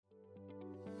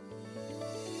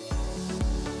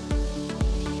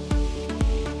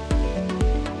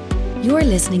You're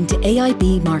listening to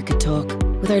AIB Market Talk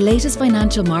with our latest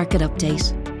financial market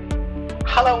update.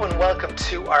 Hello and welcome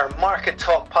to our Market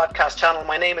Talk podcast channel.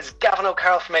 My name is Gavin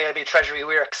O'Carroll from AIB Treasury.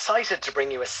 We're excited to bring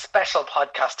you a special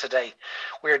podcast today.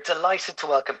 We're delighted to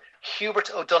welcome Hubert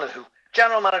O'Donoghue,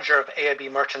 General Manager of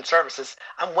AIB Merchant Services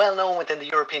and well known within the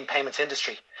European payments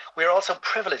industry. We are also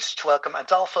privileged to welcome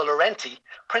Adolfo Laurenti,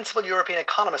 Principal European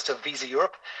Economist of Visa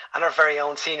Europe, and our very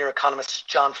own Senior Economist,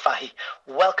 John Fahy.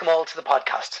 Welcome all to the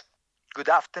podcast. Good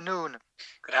afternoon.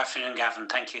 Good afternoon, Gavin.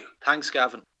 Thank you. Thanks,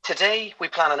 Gavin. Today, we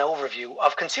plan an overview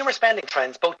of consumer spending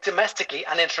trends, both domestically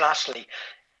and internationally,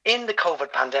 in the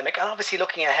COVID pandemic, and obviously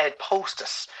looking ahead post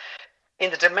us. In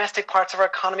the domestic parts of our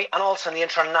economy and also in the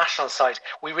international side,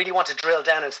 we really want to drill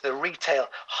down into the retail,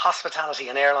 hospitality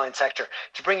and airline sector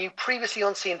to bring you previously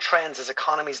unseen trends as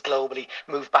economies globally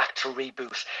move back to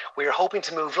reboot. We are hoping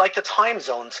to move like the time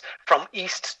zones from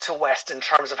east to west in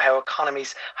terms of how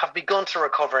economies have begun to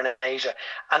recover in Asia,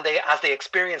 and as they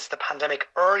experienced the pandemic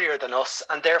earlier than us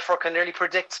and therefore can nearly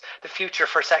predict the future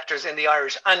for sectors in the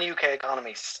Irish and UK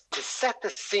economies. To set the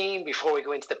scene before we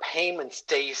go into the payments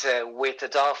data with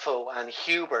Adolfo and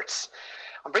Hubert,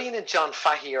 I'm bringing in John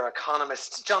Fahy, our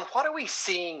economist. John, what are we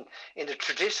seeing in the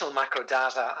traditional macro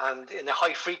data and in the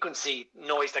high frequency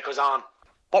noise that goes on?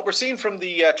 What we're seeing from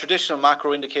the traditional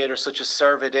macro indicators such as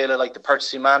survey data like the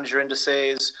purchasing manager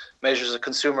indices, measures of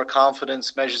consumer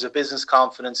confidence, measures of business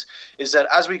confidence, is that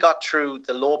as we got through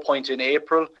the low point in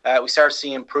April, we started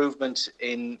seeing improvement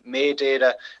in May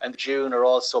data, and June are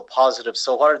also positive.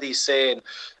 So what are these saying?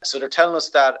 So they're telling us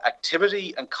that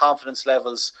activity and confidence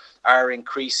levels are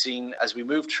increasing as we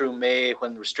move through May,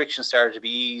 when restrictions started to be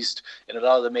eased in a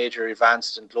lot of the major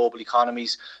advanced and global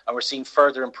economies, and we're seeing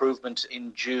further improvement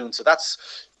in June. So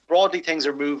that's broadly, things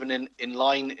are moving in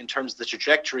line in terms of the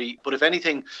trajectory, but if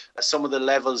anything, some of the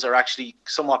levels are actually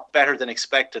somewhat better than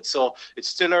expected. So it's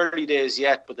still early days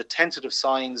yet, but the tentative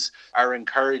signs are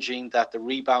encouraging that the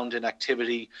rebound in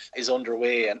activity is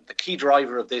underway. And the key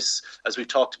driver of this, as we've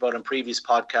talked about in previous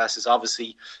podcasts, is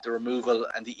obviously the removal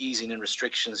and the easing in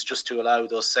restrictions, just to allow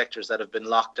those sectors that have been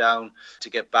locked down to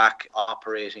get back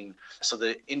operating. So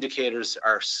the indicators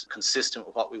are consistent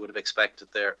with what we would have expected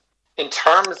there. In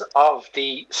terms of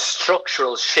the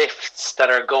structural shifts that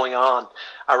are going on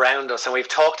around us, and we've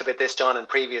talked about this, John, in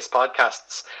previous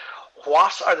podcasts,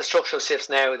 what are the structural shifts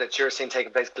now that you're seeing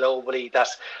taking place globally that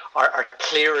are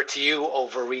clearer to you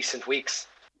over recent weeks?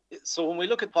 So when we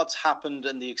look at what's happened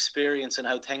and the experience and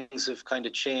how things have kind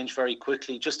of changed very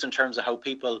quickly, just in terms of how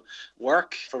people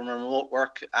work, from remote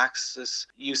work, access,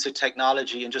 use of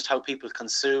technology, and just how people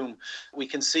consume, we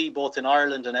can see both in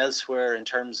Ireland and elsewhere in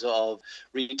terms of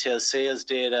retail sales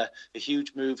data, a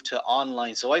huge move to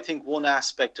online. So I think one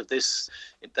aspect of this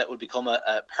that will become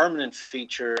a permanent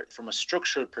feature from a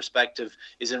structural perspective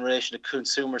is in relation to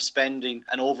consumer spending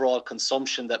and overall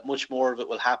consumption, that much more of it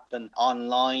will happen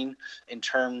online in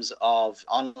terms of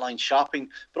online shopping,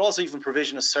 but also even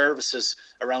provision of services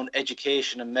around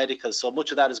education and medical. So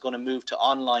much of that is going to move to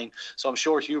online. So I'm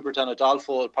sure Hubert and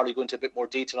Adolfo will probably go into a bit more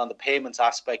detail on the payments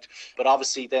aspect, but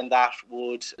obviously then that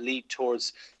would lead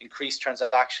towards increased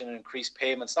transaction and increased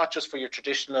payments, not just for your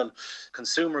traditional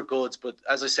consumer goods, but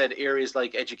as I said, areas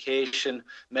like education,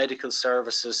 medical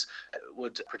services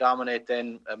would predominate,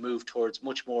 then a move towards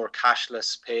much more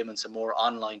cashless payments and more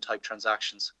online type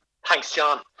transactions. Thanks,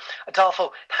 John.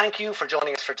 Adolfo, thank you for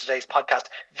joining us for today's podcast.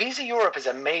 Visa Europe is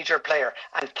a major player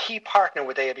and key partner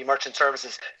with AIB Merchant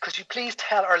Services. Could you please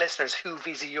tell our listeners who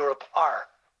Visa Europe are?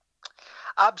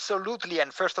 Absolutely.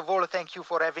 And first of all, thank you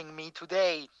for having me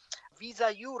today.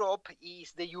 Visa Europe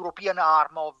is the European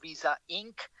arm of Visa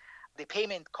Inc., the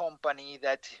payment company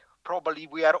that probably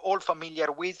we are all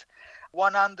familiar with.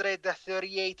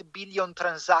 138 billion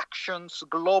transactions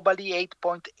globally,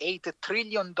 $8.8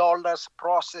 trillion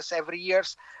processed every year.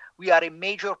 We are a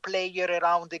major player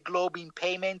around the globe in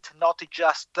payment, not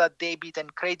just debit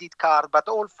and credit card, but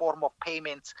all form of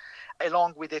payments,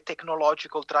 along with the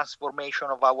technological transformation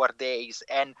of our days.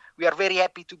 And we are very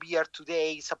happy to be here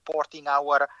today supporting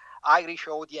our Irish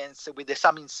audience with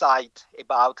some insight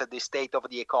about the state of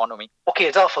the economy. Okay,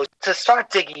 Adolfo, to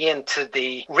start digging into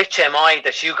the rich MI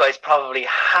that you guys probably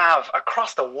have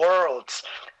across the world,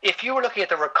 if you were looking at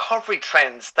the recovery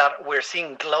trends that we're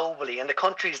seeing globally in the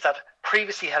countries that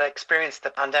previously had experienced the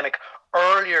pandemic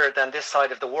earlier than this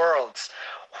side of the world,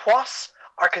 what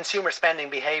are consumer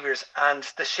spending behaviours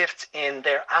and the shifts in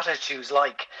their attitudes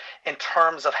like in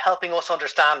terms of helping us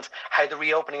understand how the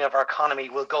reopening of our economy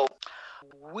will go?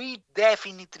 We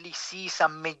definitely see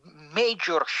some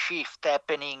major shift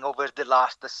happening over the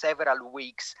last several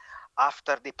weeks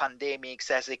after the pandemics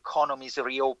as economies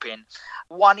reopen.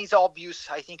 One is obvious,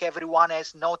 I think everyone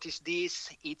has noticed this,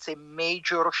 it's a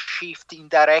major shift in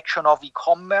direction of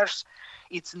e-commerce.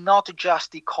 It's not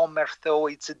just e-commerce though,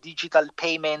 it's digital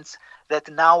payments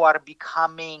that now are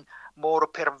becoming more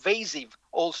pervasive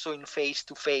also in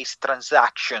face-to-face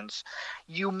transactions.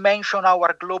 You mentioned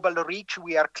our global reach.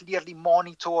 We are clearly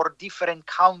monitor different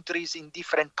countries in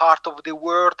different parts of the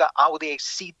world, how they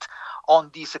sit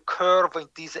on this curve,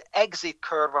 this exit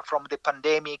curve from the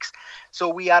pandemics. So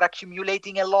we are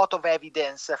accumulating a lot of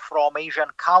evidence from Asian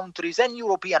countries and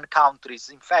European countries.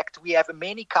 In fact, we have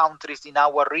many countries in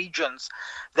our regions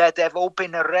that have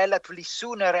opened relatively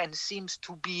sooner and seems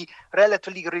to be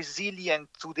relatively resilient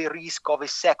to the risk of a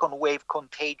second wave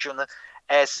contagion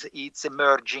as it's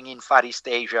emerging in Far East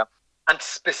Asia. And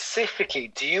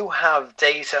specifically, do you have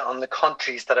data on the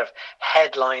countries that have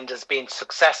headlined as being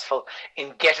successful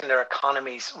in getting their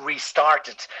economies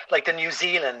restarted, like the New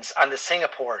Zealands and the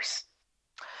Singapores?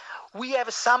 We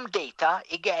have some data.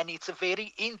 Again, it's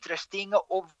very interesting.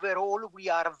 Overall, we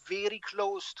are very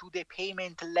close to the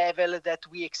payment level that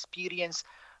we experienced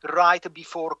right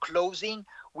before closing,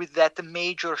 with that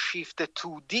major shift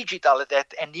to digital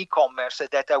and e-commerce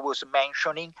that I was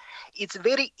mentioning. It's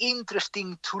very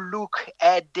interesting to look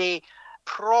at the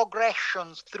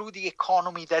progressions through the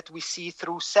economy that we see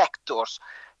through sectors.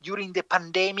 During the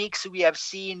pandemics, we have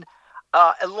seen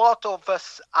a lot of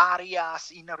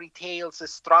areas in retail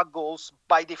struggles.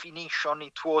 By definition,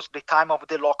 it was the time of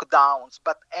the lockdowns.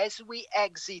 But as we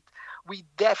exit, we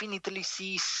definitely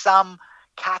see some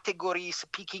categories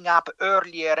picking up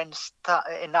earlier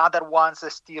and other ones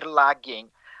still lagging.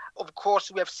 Of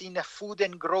course, we have seen food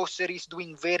and groceries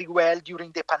doing very well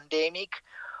during the pandemic.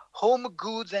 Home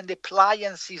goods and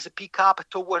appliances pick up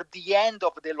toward the end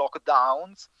of the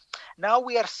lockdowns. Now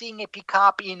we are seeing a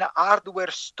pickup in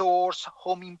hardware stores,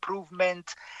 home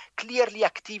improvement, clearly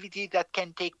activity that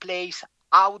can take place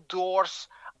outdoors,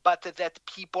 but that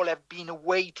people have been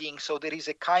waiting. So there is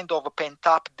a kind of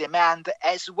pent-up demand,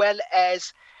 as well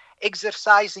as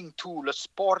exercising tools.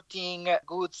 Sporting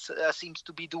goods seems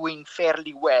to be doing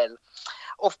fairly well.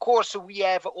 Of course, we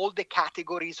have all the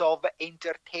categories of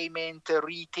entertainment,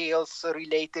 retails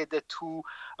related to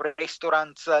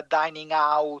restaurants, dining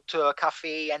out,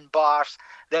 cafe and bars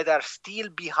that are still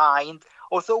behind.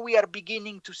 Although we are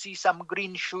beginning to see some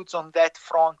green shoots on that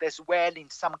front as well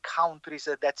in some countries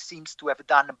that seems to have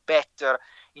done better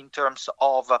in terms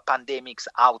of pandemic's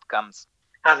outcomes.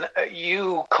 And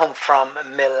you come from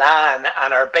Milan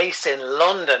and are based in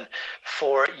London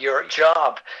for your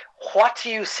job. What do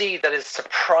you see that is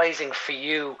surprising for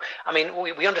you? I mean,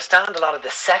 we understand a lot of the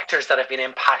sectors that have been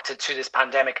impacted through this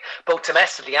pandemic, both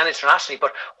domestically and internationally,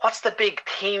 but what's the big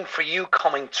theme for you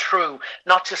coming through,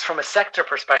 not just from a sector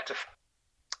perspective?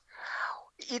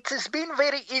 It has been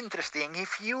very interesting.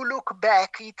 If you look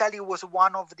back, Italy was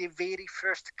one of the very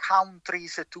first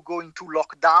countries to go into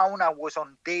lockdown. I was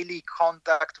on daily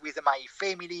contact with my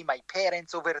family, my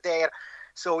parents over there.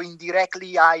 So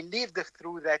indirectly, I lived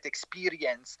through that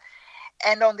experience.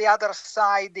 And on the other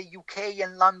side, the UK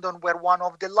and London were one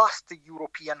of the last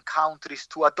European countries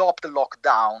to adopt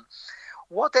lockdown.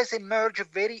 What has emerged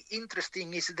very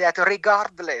interesting is that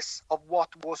regardless of what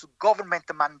was government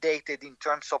mandated in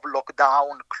terms of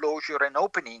lockdown, closure and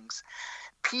openings,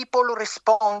 people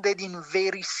responded in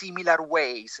very similar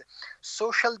ways.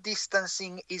 Social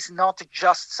distancing is not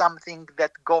just something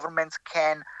that governments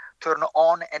can turn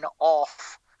on and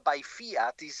off by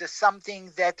fiat. It's something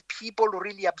that people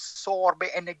really absorb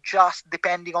and adjust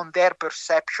depending on their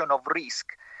perception of risk.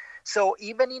 So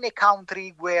even in a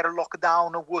country where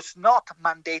lockdown was not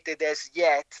mandated as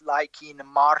yet, like in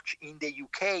March in the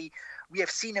UK, we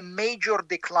have seen a major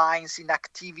declines in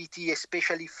activity,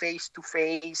 especially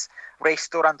face-to-face,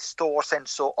 restaurant stores and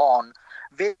so on.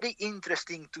 Very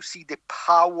interesting to see the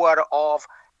power of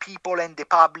people and the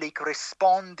public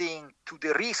responding to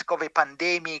the risk of a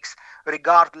pandemic,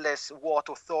 regardless what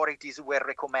authorities were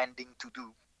recommending to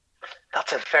do.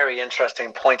 That's a very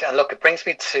interesting point. And look, it brings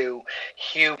me to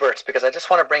Hubert, because I just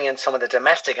want to bring in some of the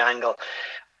domestic angle.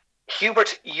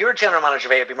 Hubert, you're General Manager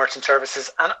of AIB Merchant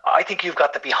Services, and I think you've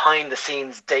got the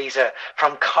behind-the-scenes data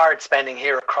from card spending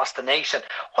here across the nation.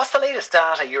 What's the latest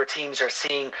data your teams are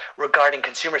seeing regarding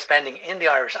consumer spending in the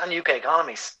Irish and UK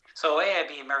economies? So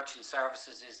AIB Merchant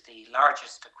Services is the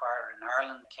largest acquirer in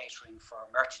Ireland, catering for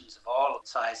merchants of all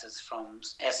sizes, from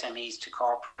SMEs to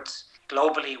corporates.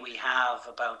 Globally, we have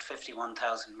about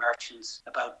 51,000 merchants,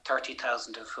 about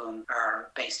 30,000 of whom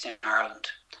are based in Ireland.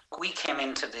 We came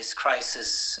into this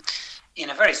crisis in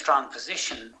a very strong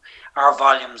position. Our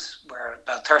volumes were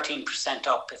about 13%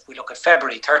 up. If we look at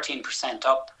February, 13%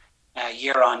 up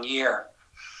year on year.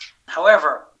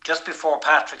 However, just before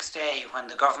Patrick's Day, when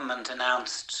the government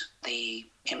announced the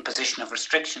imposition of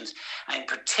restrictions, and in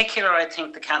particular, I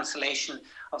think the cancellation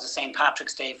of the St.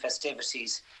 Patrick's Day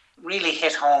festivities really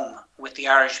hit home with the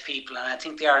Irish people. And I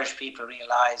think the Irish people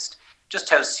realised just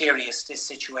how serious this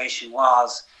situation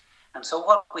was. And so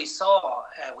what we saw,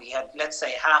 we had, let's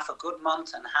say, half a good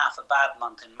month and half a bad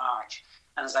month in March.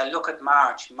 And as I look at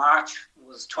March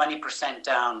was 20%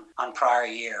 down on prior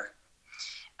year.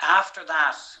 After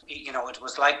that, it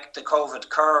was like the COVID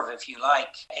curve, if you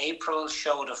like. April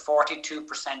showed a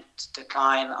 42%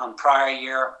 decline on prior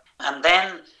year. And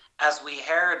then, as we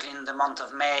heard in the month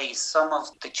of May, some of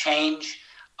the change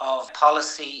of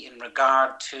policy in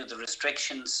regard to the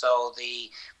restrictions, so the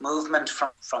movement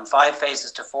from 5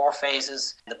 phases to 4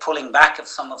 phases, the pulling back of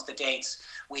some of the dates,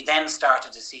 we then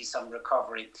started to see some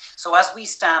recovery. So as we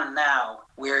stand now,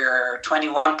 we're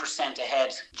 21%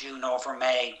 ahead June over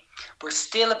May. We're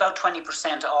still about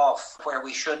 20% off where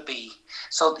we should be.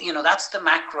 So, that's the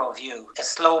macro view, a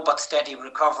slow but steady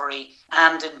recovery,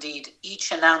 and indeed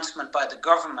each announcement by the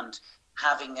government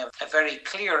having a very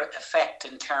clear effect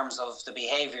in terms of the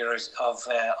behaviours of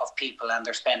people and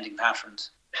their spending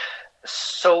patterns.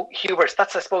 So, Hubert,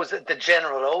 that's, I suppose, the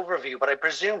general overview, but I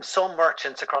presume some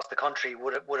merchants across the country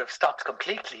would have stopped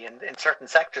completely in certain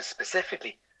sectors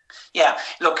specifically. Yeah,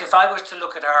 look, if I was to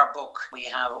look at our book, we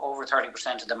have over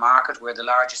 30% of the market. We're the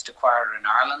largest acquirer in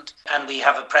Ireland, and we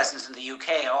have a presence in the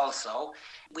UK also.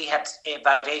 We had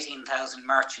about 18,000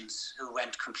 merchants who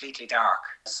went completely dark.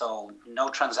 So no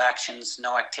transactions,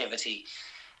 no activity.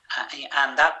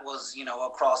 And that was,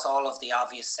 across all of the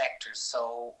obvious sectors.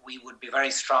 So we would be very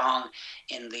strong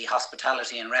in the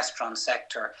hospitality and restaurant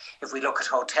sector. If we look at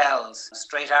hotels,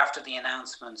 straight after the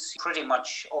announcements, pretty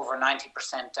much over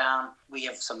 90% down. We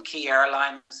have some key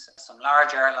airlines, some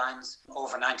large airlines,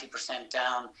 over 90%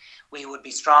 down. We would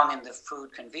be strong in the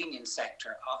food convenience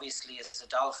sector. Obviously, as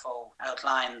Adolfo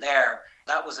outlined there,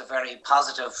 that was a very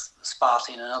positive spot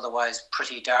in an otherwise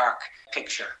pretty dark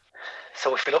picture.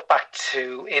 So if we look back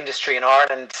to industry in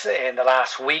Ireland in the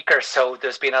last week or so,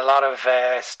 there's been a lot of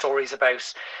stories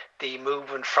about the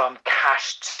movement from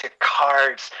cash to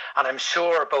cards. And I'm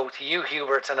sure both you,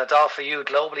 Hubert, and Adolfo, you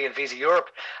globally and Visa Europe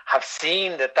have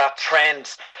seen that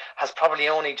trend has probably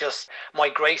only just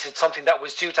migrated, something that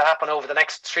was due to happen over the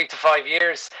next 3 to 5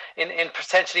 years in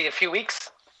potentially a few weeks.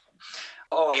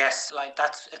 Oh yes,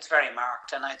 it's very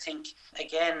marked. And I think,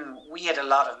 again, we had a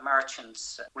lot of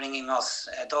merchants ringing us,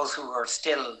 those who were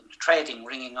still trading,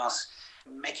 ringing us,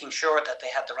 making sure that they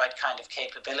had the right kind of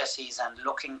capabilities and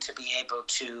looking to be able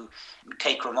to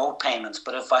take remote payments.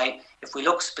 But if we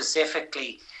look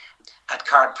specifically at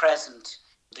card present,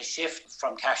 the shift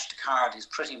from cash to card is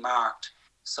pretty marked.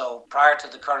 So prior to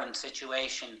the current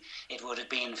situation, it would have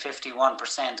been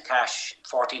 51% cash,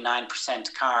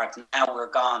 49% card. Now we're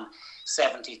gone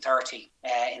 70-30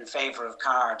 in favour of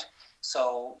card.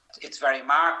 So it's very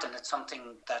marked, and it's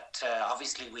something that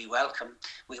obviously we welcome.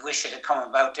 We wish it had come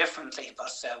about differently, but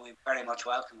we very much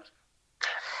welcome it.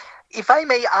 If I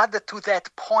may add to that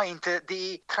point,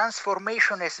 the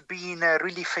transformation has been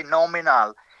really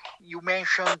phenomenal. You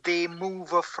mentioned the move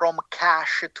from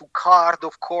cash to card.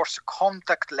 Of course,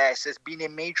 contactless has been a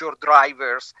major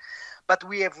driver. But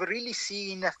we have really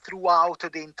seen throughout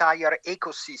the entire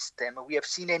ecosystem, we have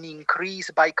seen an increase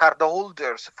by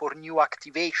cardholders for new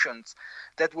activations.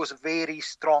 That was very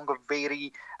strong,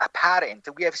 very apparent.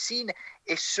 We have seen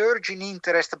a surge in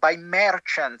interest by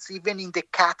merchants, even in the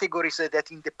categories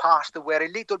that in the past were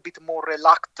a little bit more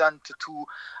reluctant to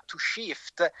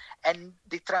shift. And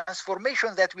the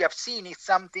transformation that we have seen is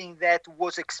something that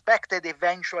was expected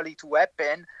eventually to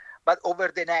happen, but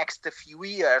over the next few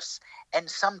years, and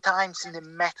sometimes in a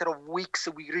matter of weeks,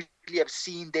 we really have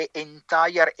seen the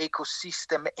entire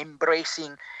ecosystem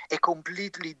embracing a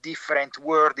completely different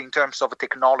world in terms of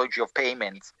technology of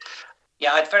payments.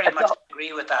 Yeah, I'd very much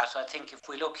agree with that. I think if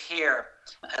we look here,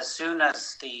 as soon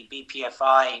as the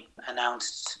BPFI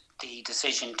announced the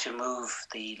decision to move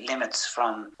the limits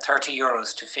from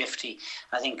 €30 to 50,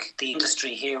 I think the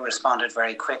industry here responded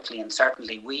very quickly, and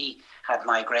certainly we had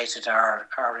migrated our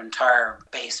entire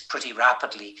base pretty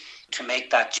rapidly to make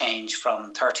that change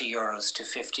from €30 to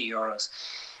 €50.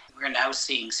 We're now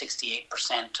seeing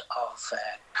 68% of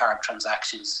card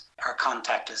transactions are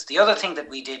contactless. The other thing that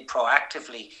we did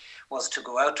proactively was to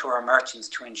go out to our merchants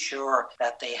to ensure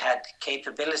that they had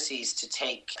capabilities to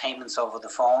take payments over the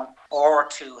phone or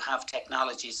to have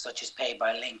technologies such as Pay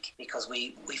by Link, because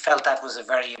we felt that was a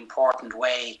very important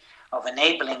way of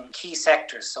enabling key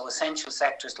sectors, so essential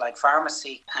sectors like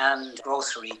pharmacy and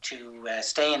grocery, to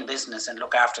stay in business and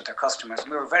look after their customers.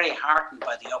 We were very heartened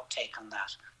by the uptake on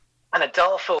that. And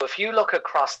Adolfo, if you look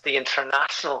across the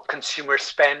international consumer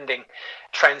spending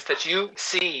trends that you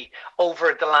see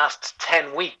over the last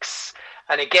 10 weeks,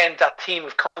 and again, that theme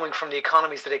of coming from the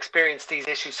economies that experience these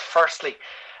issues firstly,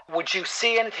 would you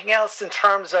see anything else in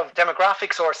terms of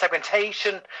demographics or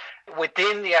segmentation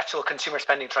within the actual consumer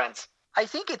spending trends? I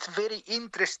think it's very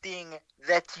interesting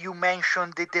that you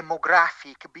mentioned the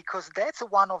demographic, because that's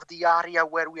one of the areas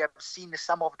where we have seen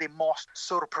some of the most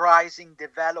surprising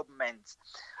developments.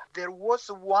 There was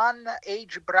one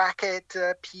age bracket,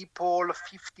 people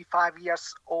 55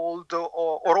 years old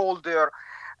or older,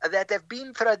 that have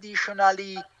been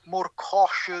traditionally more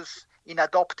cautious in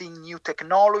adopting new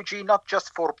technology, not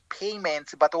just for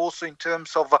payments, but also in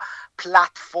terms of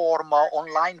platform,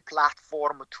 online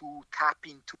platform to tap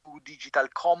into digital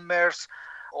commerce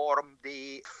or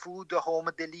the food home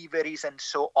deliveries and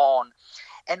so on.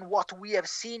 And what we have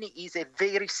seen is a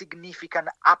very significant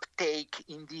uptake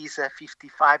in these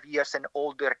 55 years and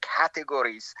older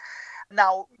categories.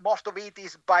 Now, most of it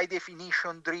is by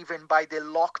definition driven by the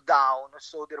lockdown,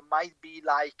 so there might be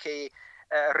like a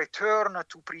return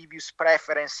to previous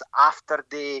preference after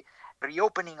the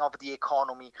reopening of the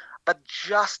economy, but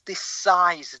just the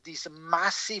size, this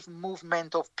massive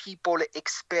movement of people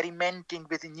experimenting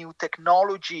with new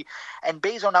technology, and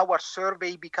based on our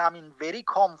survey becoming very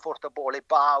comfortable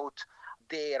about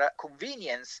their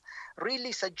convenience,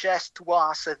 really suggests to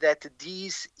us that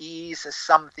this is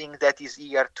something that is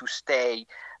here to stay,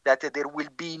 that there will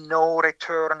be no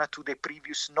return to the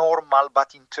previous normal,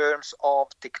 but in terms of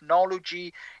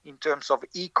technology, in terms of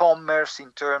e-commerce,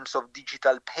 in terms of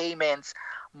digital payments,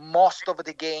 most of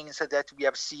the gains that we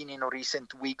have seen in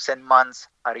recent weeks and months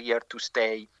are here to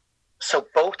stay. So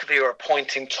both of you are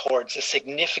pointing towards a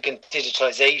significant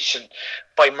digitalization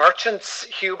by merchants,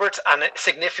 Hubert, and a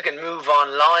significant move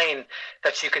online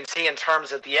that you can see in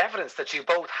terms of the evidence that you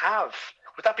both have.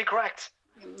 Would that be correct?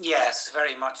 Yes,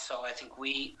 very much so. I think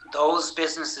those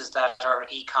businesses that are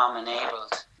e-com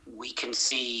enabled, we can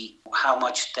see how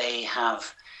much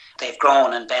they've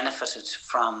grown and benefited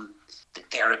from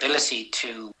their ability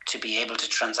to be able to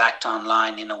transact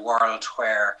online in a world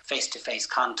where face-to-face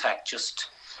contact just,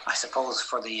 I suppose,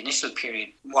 for the initial period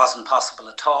wasn't possible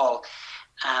at all.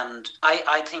 And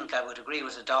I think I would agree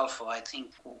with Adolfo. I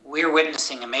think we're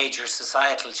witnessing a major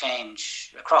societal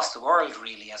change across the world,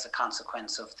 really, as a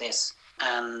consequence of this.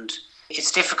 And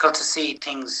it's difficult to see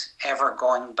things ever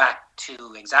going back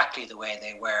to exactly the way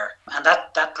they were. And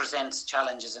that presents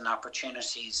challenges and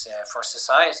opportunities for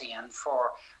society and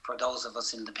for those of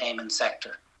us in the payment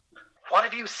sector. What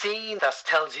have you seen that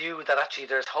tells you that actually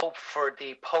there's hope for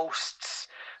the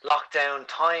post-lockdown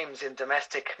times in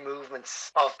domestic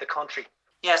movements of the country?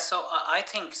 Yeah, so I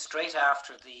think straight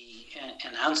after the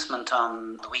announcement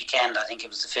on the weekend, I think it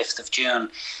was the 5th of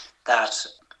June, that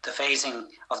the phasing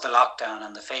of the lockdown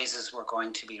and the phases were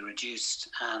going to be reduced,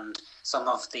 and some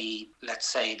of the, let's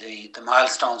say, the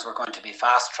milestones were going to be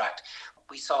fast-tracked.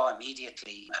 We saw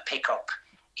immediately a pickup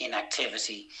in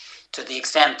activity, to the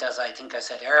extent, as I think I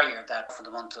said earlier, that for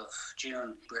the month of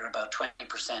June, we're about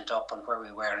 20% up on where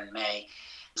we were in May.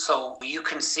 So you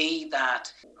can see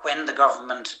that when the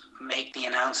government make the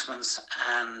announcements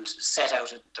and set out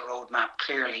the roadmap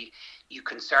clearly, you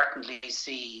can certainly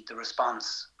see the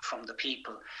response from the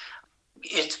people.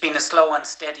 It's been a slow and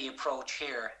steady approach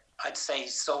here. I'd say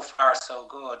so far so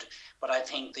good, but I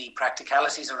think the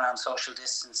practicalities around social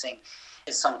distancing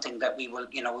is something that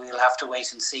we'll have to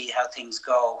wait and see how things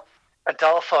go.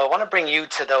 Adolfo, I want to bring you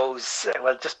to those,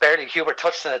 just barely, Hubert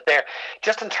touched on it there,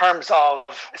 just in terms of,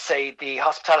 say, the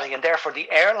hospitality and therefore the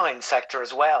airline sector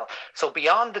as well. So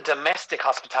beyond the domestic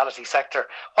hospitality sector,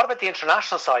 what about the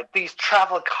international side? These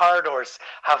travel corridors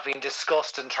have been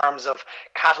discussed in terms of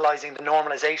catalysing the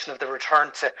normalisation of the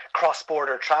return to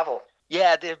cross-border travel.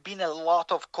 Yeah, there have been a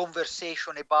lot of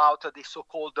conversation about the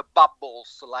so-called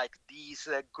bubbles, like these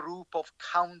group of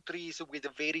countries with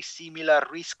very similar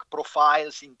risk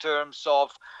profiles in terms of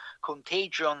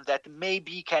contagion that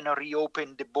maybe can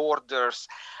reopen the borders.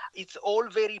 It's all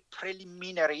very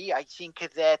preliminary. I think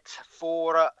that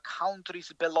for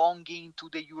countries belonging to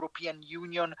the European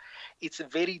Union, it's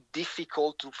very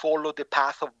difficult to follow the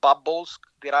path of bubbles.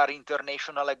 There are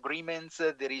international agreements.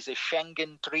 There is a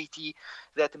Schengen Treaty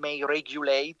that may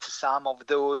regulate some of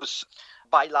those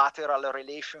bilateral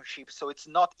relationships. So it's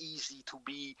not easy to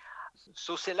be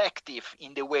so selective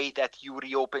in the way that you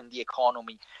reopen the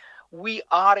economy. We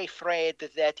are afraid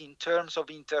that in terms of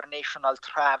international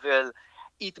travel,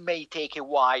 it may take a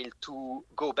while to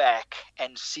go back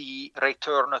and see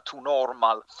return to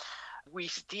normal. We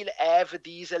still have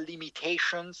these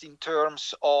limitations in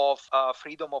terms of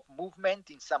freedom of movement.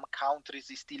 In some countries,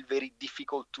 it's still very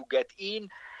difficult to get in.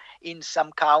 In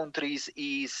some countries,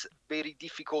 is very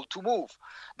difficult to move.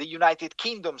 The United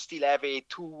Kingdom still have a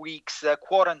 2 weeks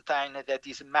quarantine that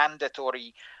is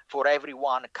mandatory for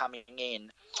everyone coming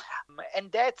in.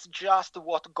 And that's just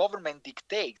what government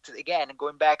dictates. Again,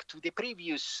 going back to the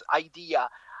previous idea,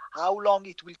 how long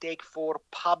it will take for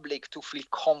public to feel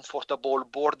comfortable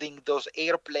boarding those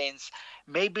airplanes,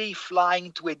 maybe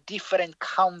flying to a different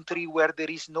country where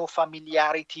there is no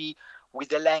familiarity with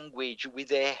the language, with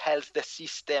the health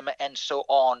system, and so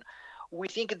on. We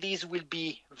think this will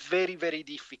be very, very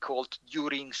difficult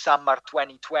during summer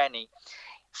 2020.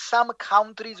 Some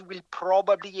countries will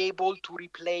probably be able to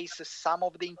replace some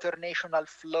of the international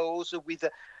flows with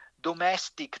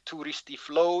domestic touristy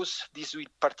flows. This will be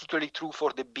particularly true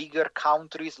for the bigger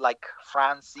countries like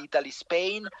France, Italy,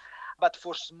 Spain. But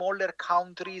for smaller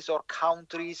countries or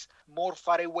countries more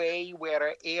far away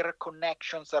where air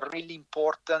connections are really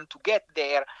important to get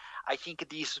there, I think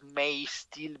this may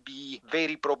still be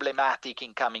very problematic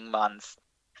in coming months.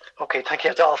 Okay, thank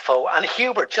you, Adolfo. And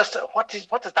Hubert, just what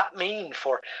does that mean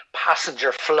for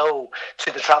passenger flow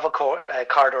to the travel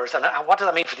corridors? And what does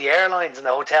that mean for the airlines and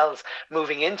the hotels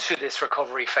moving into this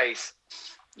recovery phase?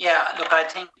 Yeah, look, I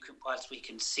think whilst we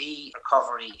can see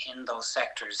recovery in those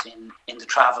sectors, in the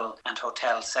travel and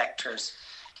hotel sectors,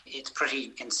 it's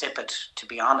pretty insipid, to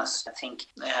be honest. I think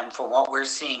for what we're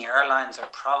seeing, airlines are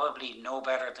probably no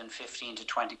better than 15 to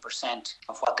 20%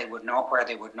 of what they would know where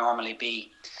they would normally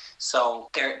be. So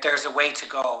there's a way to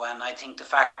go, and I think the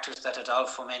factors that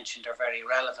Adolfo mentioned are very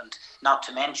relevant. Not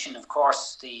to mention, of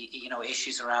course, the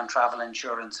issues around travel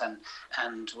insurance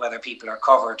and whether people are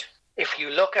covered. If you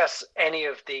look at any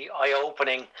of the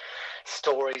eye-opening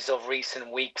stories of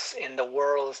recent weeks in the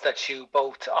worlds that you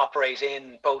both operate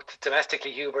in, both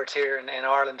domestically, Hubert, here in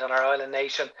Ireland, on our island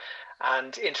nation,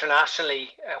 and internationally,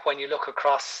 when you look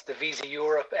across the Visa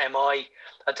Europe, MI,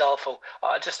 Adolfo,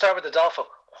 I'll just start with Adolfo.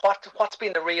 What's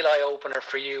been the real eye-opener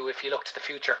for you if you look to the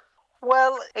future?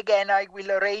 Well, again, I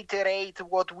will reiterate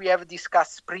what we have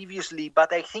discussed previously,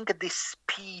 but I think the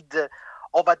speed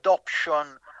of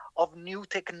adoption of new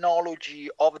technology,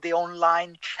 of the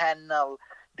online channel,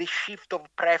 the shift of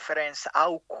preference,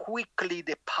 how quickly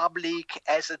the public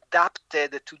has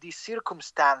adapted to these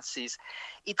circumstances,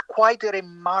 it's quite a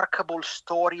remarkable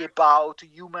story about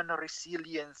human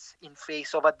resilience in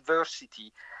face of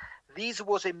adversity. This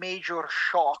was a major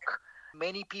shock.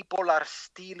 Many people are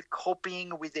still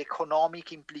coping with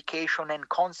economic implication and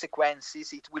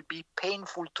consequences. It will be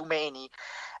painful to many.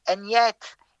 And yet,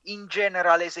 in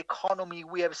general, as economy,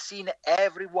 we have seen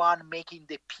everyone making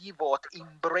the pivot,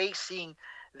 embracing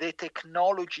the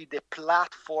technology, the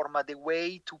platform, the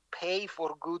way to pay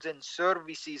for goods and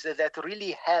services that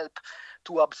really help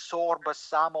to absorb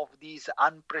some of these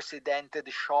unprecedented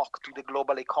shock to the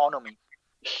global economy.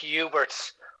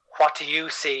 Hubert, what do you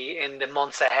see in the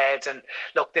months ahead? And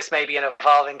look, this may be an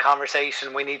evolving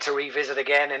conversation we need to revisit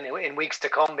again in weeks to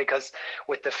come, because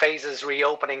with the phases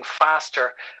reopening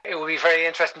faster, it will be very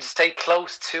interesting to stay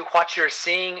close to what you're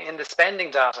seeing in the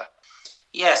spending data.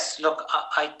 Yes, look,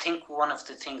 I think one of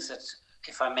the things that,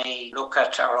 if I may look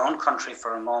at our own country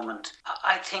for a moment,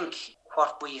 I think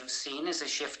what we have seen is a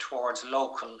shift towards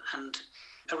local and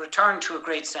a return to a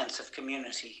great sense of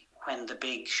community when the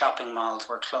big shopping malls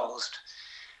were closed.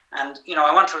 And,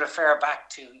 I want to refer back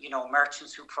to,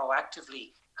 merchants who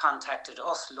proactively contacted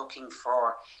us looking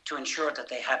to ensure that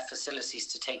they had facilities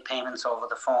to take payments over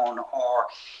the phone or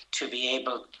to be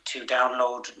able to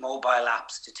download mobile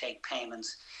apps to take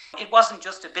payments. It wasn't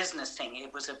just a business thing.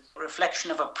 It was a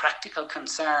reflection of a practical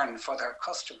concern for their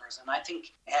customers. And I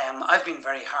think I've been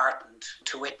very heartened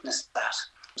to witness that.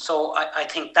 So I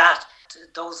think that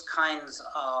those kinds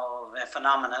of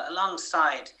phenomena,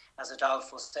 alongside, as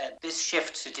Adolfo said, this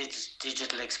shift to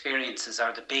digital experiences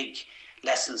are the big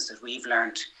lessons that we've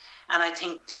learned. And I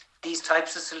think these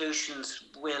types of solutions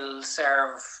will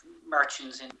serve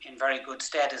merchants in very good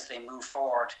stead as they move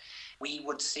forward. We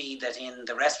would see that in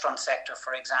the restaurant sector,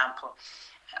 for example,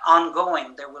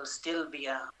 ongoing, there will still be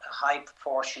a high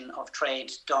proportion of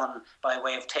trade done by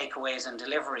way of takeaways and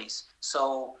deliveries.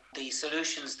 So the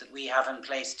solutions that we have in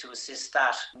place to assist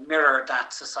that mirror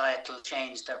that societal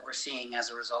change that we're seeing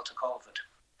as a result of COVID.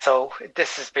 So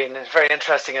this has been very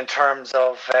interesting in terms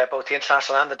of both the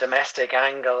international and the domestic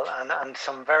angle, and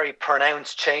some very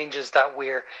pronounced changes that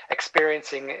we're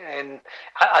experiencing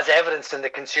as evidenced in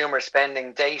the consumer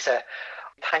spending data.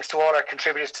 Thanks to all our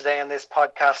contributors today on this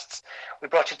podcast. We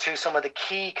brought you to some of the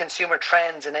key consumer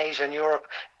trends in Asia and Europe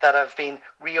that have been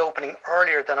reopening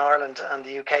earlier than Ireland and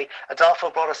the UK.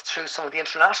 Adolfo brought us through some of the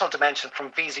international dimension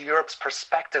from Visa Europe's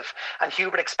perspective, and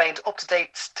Hubert explained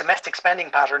up-to-date domestic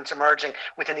spending patterns emerging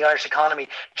within the Irish economy.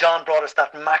 John brought us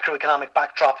that macroeconomic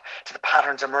backdrop to the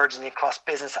patterns emerging across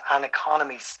business and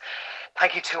economies.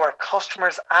 Thank you to our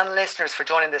customers and listeners for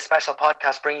joining this special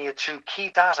podcast, bringing you through key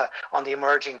data on the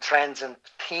emerging trends and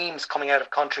themes coming out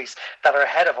of countries that are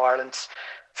ahead of Ireland.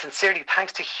 Sincerely,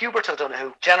 thanks to Hubert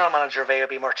O'Donoghue, General Manager of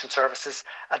AIB Merchant Services,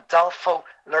 Adolfo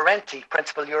Laurenti,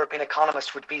 Principal European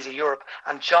Economist with Visa Europe,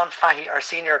 and John Fahey, our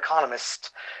Senior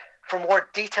Economist. For more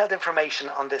detailed information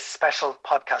on this special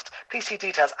podcast, please see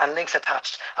details and links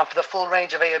attached. And for the full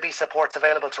range of AIB supports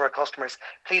available to our customers,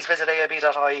 please visit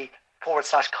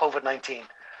aib.ie/COVID-19.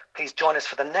 Please join us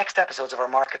for the next episodes of our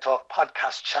Market Talk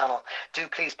podcast channel. Do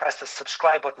please press the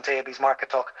subscribe button to AIB's Market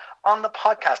Talk on the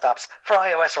podcast apps for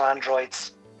iOS or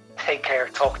Androids. Take care.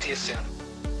 Talk to you soon.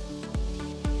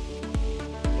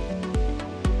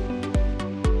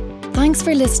 Thanks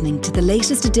for listening to the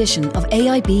latest edition of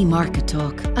AIB Market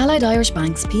Talk. Allied Irish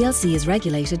Banks plc is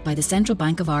regulated by the Central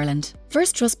Bank of Ireland.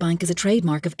 First Trust Bank is a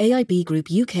trademark of AIB Group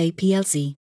UK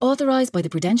plc. Authorised by the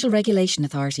Prudential Regulation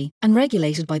Authority and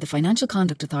regulated by the Financial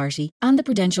Conduct Authority and the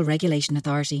Prudential Regulation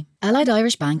Authority. Allied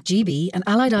Irish Bank GB and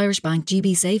Allied Irish Bank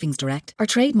GB Savings Direct are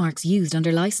trademarks used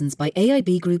under licence by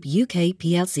AIB Group UK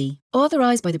plc.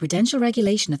 Authorised by the Prudential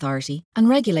Regulation Authority and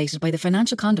regulated by the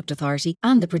Financial Conduct Authority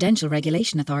and the Prudential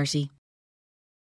Regulation Authority.